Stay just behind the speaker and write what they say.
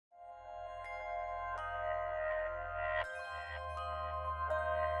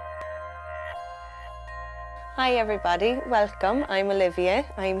Hi everybody, welcome. I'm Olivia.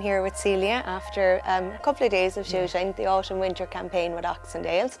 I'm here with Celia after a couple of days of shooting the autumn-winter campaign with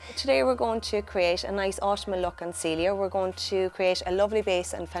Oxendales. Today we're going to create a nice autumnal look on Celia. We're going to create a lovely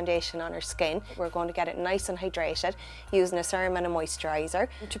base and foundation on her skin. We're going to get it nice and hydrated using a serum and a moisturiser.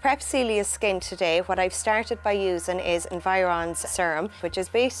 To prep Celia's skin today, what I've started by using is Environ's serum, which is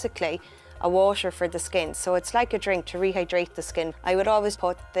basically a water for the skin, so it's like a drink to rehydrate the skin. I would always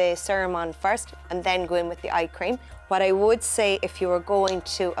put the serum on first and then go in with the eye cream. What I would say, if you are going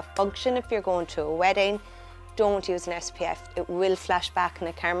to a function, if you're going to a wedding, don't use an SPF. It will flash back in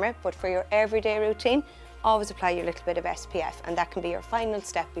the camera, but for your everyday routine, always apply your little bit of SPF, and that can be your final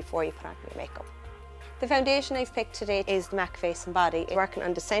step before you put on your makeup. The foundation I've picked today is the MAC Face and Body, working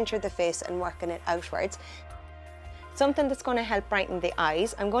on the centre of the face and working it outwards. Something that's going to help brighten the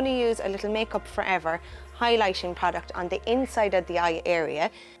eyes, I'm going to use a little Makeup Forever highlighting product on the inside of the eye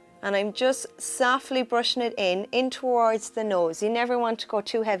area, and I'm just softly brushing it in towards the nose. You never want to go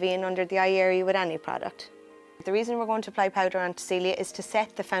too heavy in under the eye area with any product. The reason we're going to apply powder onto Celia is to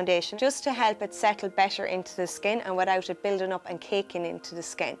set the foundation, just to help it settle better into the skin and without it building up and caking into the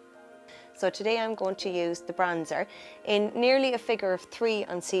skin. So today I'm going to use the bronzer in nearly a figure of 3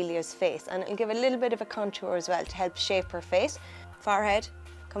 on Celia's face, and it'll give a little bit of a contour as well to help shape her face. Forehead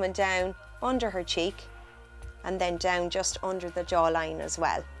coming down under her cheek and then down just under the jawline as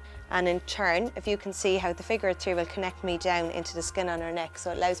well. And in turn, if you can see how the figure of 3 will connect me down into the skin on her neck,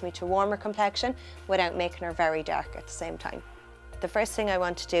 so it allows me to warm her complexion without making her very dark at the same time. The first thing I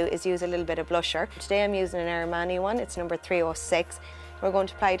want to do is use a little bit of blusher. Today I'm using an Armani one, it's number 306. We're going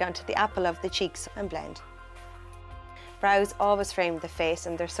to apply it onto the apple of the cheeks and blend. Brows always frame the face,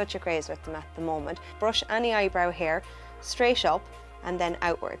 and there's such a craze with them at the moment. Brush any eyebrow hair straight up and then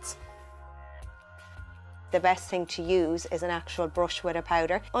outwards. The best thing to use is an actual brush with a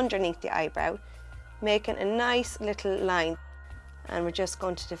powder underneath the eyebrow, making a nice little line, and we're just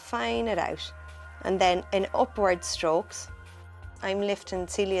going to define it out. And then in upward strokes, I'm lifting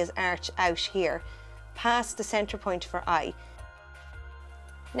Celia's arch out here, past the centre point of her eye.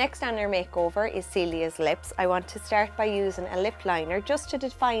 Next on our makeover is Celia's lips. I want to start by using a lip liner just to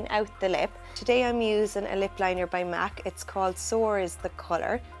define out the lip. Today I'm using a lip liner by MAC. It's called Soar is the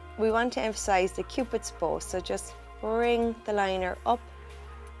colour. We want to emphasise the Cupid's bow, so just bring the liner up,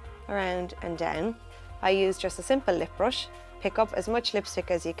 around and down. I use just a simple lip brush. Pick up as much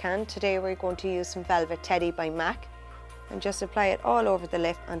lipstick as you can. Today we're going to use some Velvet Teddy by MAC and just apply it all over the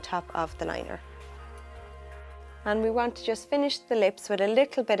lip on top of the liner. And we want to just finish the lips with a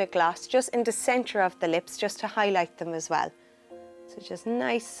little bit of gloss just in the centre of the lips, just to highlight them as well. So just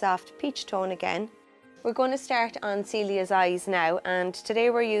nice soft peach tone again. We're going to start on Celia's eyes now, and today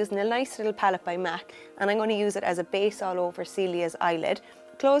we're using a nice little palette by MAC, and I'm going to use it as a base all over Celia's eyelid.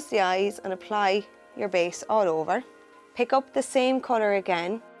 Close the eyes and apply your base all over. Pick up the same colour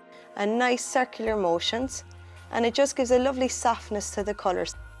again and nice circular motions, and it just gives a lovely softness to the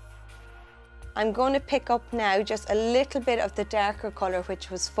colours. I'm going to pick up now just a little bit of the darker colour,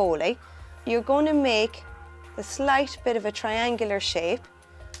 which was Foley. You're going to make a slight bit of a triangular shape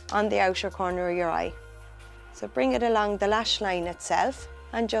on the outer corner of your eye. So bring it along the lash line itself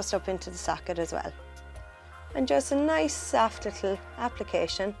and just up into the socket as well. And just a nice soft little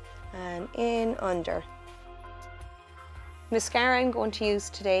application and in under. Mascara I'm going to use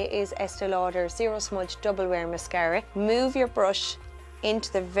today is Estee Lauder Zero Smudge Double Wear Mascara. Move your brush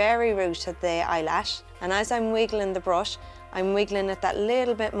into the very root of the eyelash, and as I'm wiggling the brush, I'm wiggling it that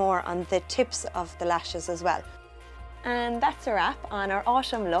little bit more on the tips of the lashes as well. And that's a wrap on our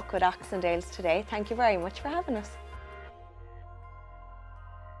autumn look with Oxendales today. Thank you very much for having us.